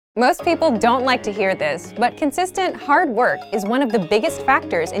Most people don't like to hear this, but consistent, hard work is one of the biggest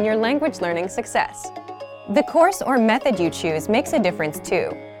factors in your language learning success. The course or method you choose makes a difference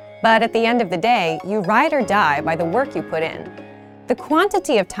too, but at the end of the day, you ride or die by the work you put in. The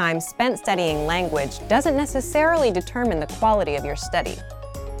quantity of time spent studying language doesn't necessarily determine the quality of your study.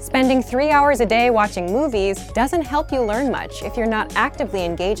 Spending 3 hours a day watching movies doesn't help you learn much if you're not actively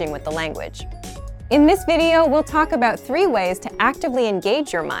engaging with the language. In this video, we'll talk about 3 ways to actively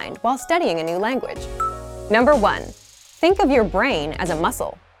engage your mind while studying a new language. Number 1, think of your brain as a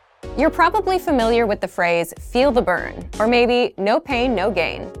muscle. You're probably familiar with the phrase, feel the burn, or maybe no pain, no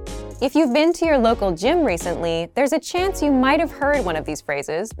gain. If you've been to your local gym recently, there's a chance you might have heard one of these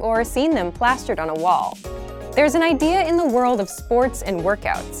phrases or seen them plastered on a wall. There's an idea in the world of sports and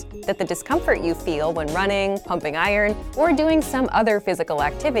workouts that the discomfort you feel when running, pumping iron, or doing some other physical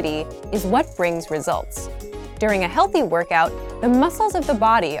activity is what brings results. During a healthy workout, the muscles of the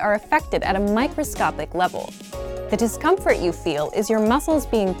body are affected at a microscopic level. The discomfort you feel is your muscles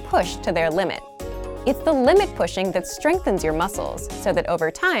being pushed to their limit. It's the limit pushing that strengthens your muscles so that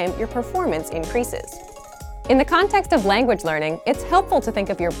over time, your performance increases. In the context of language learning, it's helpful to think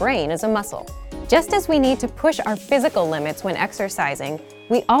of your brain as a muscle. Just as we need to push our physical limits when exercising,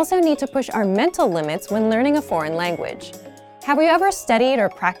 we also need to push our mental limits when learning a foreign language. Have you ever studied or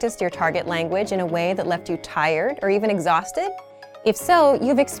practiced your target language in a way that left you tired or even exhausted? If so,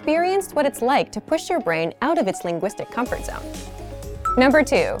 you've experienced what it's like to push your brain out of its linguistic comfort zone. Number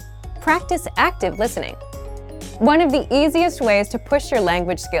 2, practice active listening. One of the easiest ways to push your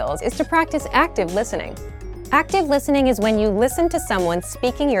language skills is to practice active listening. Active listening is when you listen to someone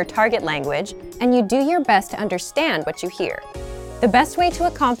speaking your target language and you do your best to understand what you hear. The best way to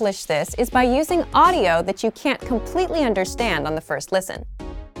accomplish this is by using audio that you can't completely understand on the first listen.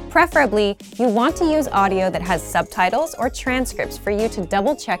 Preferably, you want to use audio that has subtitles or transcripts for you to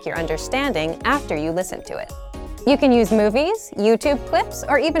double-check your understanding after you listen to it. You can use movies, YouTube clips,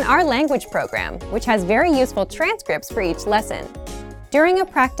 or even our language program, which has very useful transcripts for each lesson. During a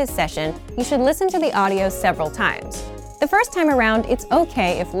practice session, you should listen to the audio several times. The first time around, it's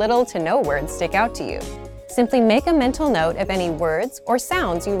okay if little to no words stick out to you. Simply make a mental note of any words or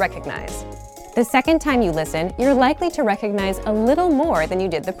sounds you recognize. The second time you listen, you're likely to recognize a little more than you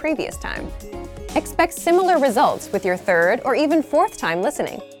did the previous time. Expect similar results with your third or even fourth time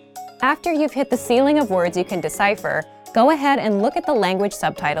listening. After you've hit the ceiling of words you can decipher, go ahead and look at the language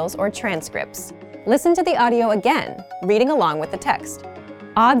subtitles or transcripts. Listen to the audio again, reading along with the text.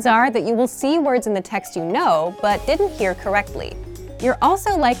 Odds are that you will see words in the text you know, but didn't hear correctly. You're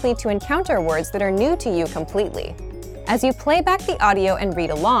also likely to encounter words that are new to you completely. As you play back the audio and read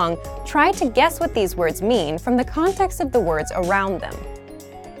along, try to guess what these words mean from the context of the words around them.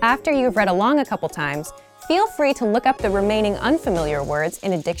 After you've read along a couple times, feel free to look up the remaining unfamiliar words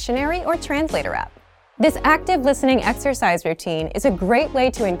in a dictionary or translator app. This active listening exercise routine is a great way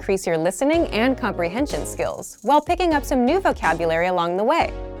to increase your listening and comprehension skills while picking up some new vocabulary along the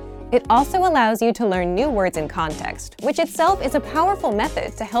way. It also allows you to learn new words in context, which itself is a powerful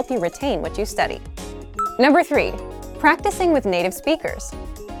method to help you retain what you study. Number 3, practicing with native speakers.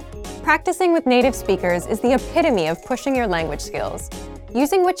 Practicing with native speakers is the epitome of pushing your language skills.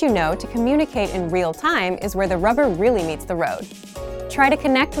 Using what you know to communicate in real time is where the rubber really meets the road. Try to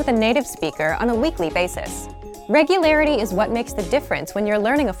connect with a native speaker on a weekly basis. Regularity is what makes the difference when you're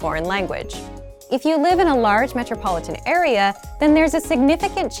learning a foreign language. If you live in a large metropolitan area, then there's a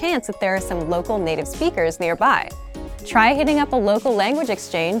significant chance that there are some local native speakers nearby. Try hitting up a local language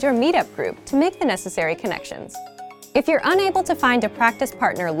exchange or meetup group to make the necessary connections. If you're unable to find a practice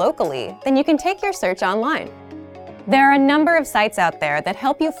partner locally, then you can take your search online. There are a number of sites out there that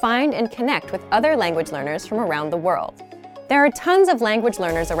help you find and connect with other language learners from around the world. There are tons of language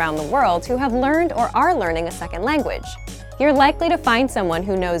learners around the world who have learned or are learning a second language. You're likely to find someone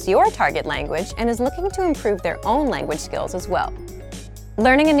who knows your target language and is looking to improve their own language skills as well.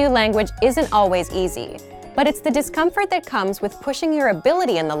 Learning a new language isn't always easy, but it's the discomfort that comes with pushing your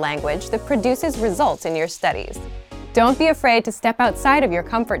ability in the language that produces results in your studies. Don't be afraid to step outside of your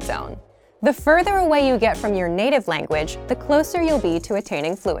comfort zone. The further away you get from your native language, the closer you'll be to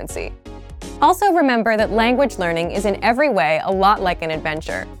attaining fluency. Also remember that language learning is in every way a lot like an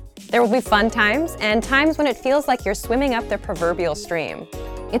adventure. There will be fun times and times when it feels like you're swimming up the proverbial stream.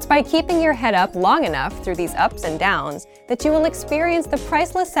 It's by keeping your head up long enough through these ups and downs that you will experience the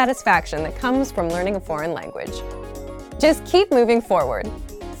priceless satisfaction that comes from learning a foreign language. Just keep moving forward.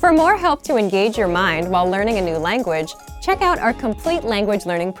 For more help to engage your mind while learning a new language, check out our complete language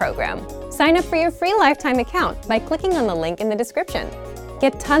learning program. Sign up for your free lifetime account by clicking on the link in the description.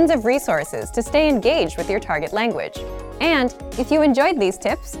 Get tons of resources to stay engaged with your target language. And if you enjoyed these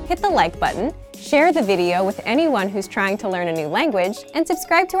tips, hit the like button, share the video with anyone who's trying to learn a new language, and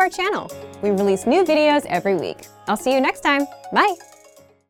subscribe to our channel. We release new videos every week. I'll see you next time. Bye!